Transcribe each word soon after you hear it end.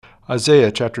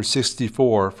Isaiah chapter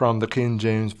 64 from the King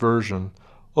James Version.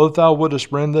 O that thou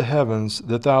wouldest rend the heavens,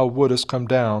 that thou wouldest come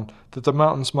down, that the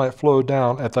mountains might flow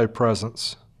down at thy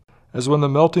presence. As when the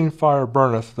melting fire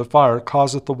burneth, the fire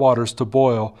causeth the waters to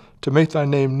boil, to make thy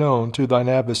name known to thine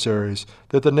adversaries,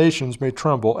 that the nations may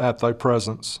tremble at thy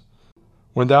presence.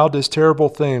 When thou didst terrible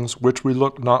things which we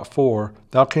looked not for,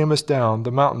 thou camest down,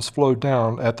 the mountains flowed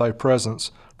down at thy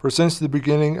presence. For since the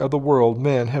beginning of the world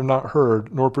men have not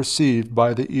heard, nor perceived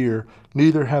by the ear,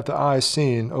 neither have the eye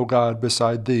seen, O God,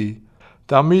 beside thee.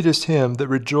 Thou meetest him that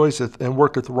rejoiceth and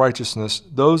worketh righteousness,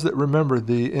 those that remember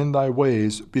thee in thy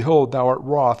ways. Behold, thou art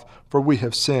wroth, for we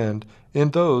have sinned. In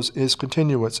those is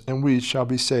continuance, and we shall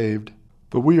be saved.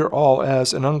 But we are all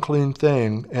as an unclean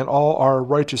thing, and all our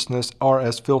righteousness are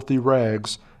as filthy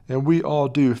rags. And we all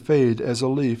do fade as a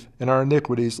leaf, and our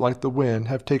iniquities like the wind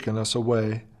have taken us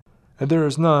away. And there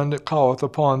is none that calleth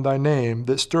upon thy name,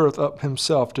 that stirreth up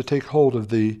himself to take hold of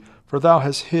thee. For thou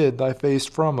hast hid thy face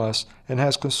from us, and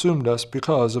hast consumed us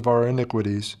because of our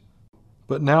iniquities.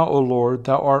 But now, O Lord,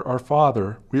 thou art our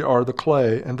Father, we are the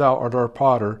clay, and thou art our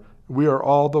potter. We are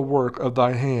all the work of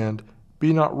thy hand.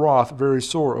 Be not wroth very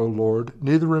sore, O Lord,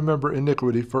 neither remember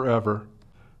iniquity forever.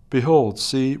 Behold,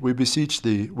 see, we beseech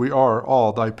thee, we are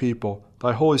all thy people.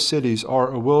 Thy holy cities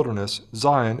are a wilderness,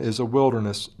 Zion is a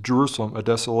wilderness, Jerusalem a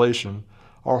desolation.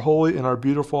 Our holy and our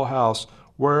beautiful house,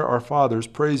 where our fathers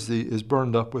praised thee, is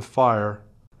burned up with fire.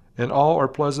 And all our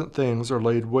pleasant things are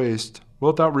laid waste.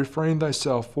 Wilt thou refrain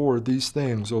thyself for these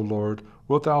things, O Lord?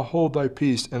 Wilt thou hold thy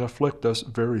peace and afflict us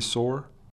very sore?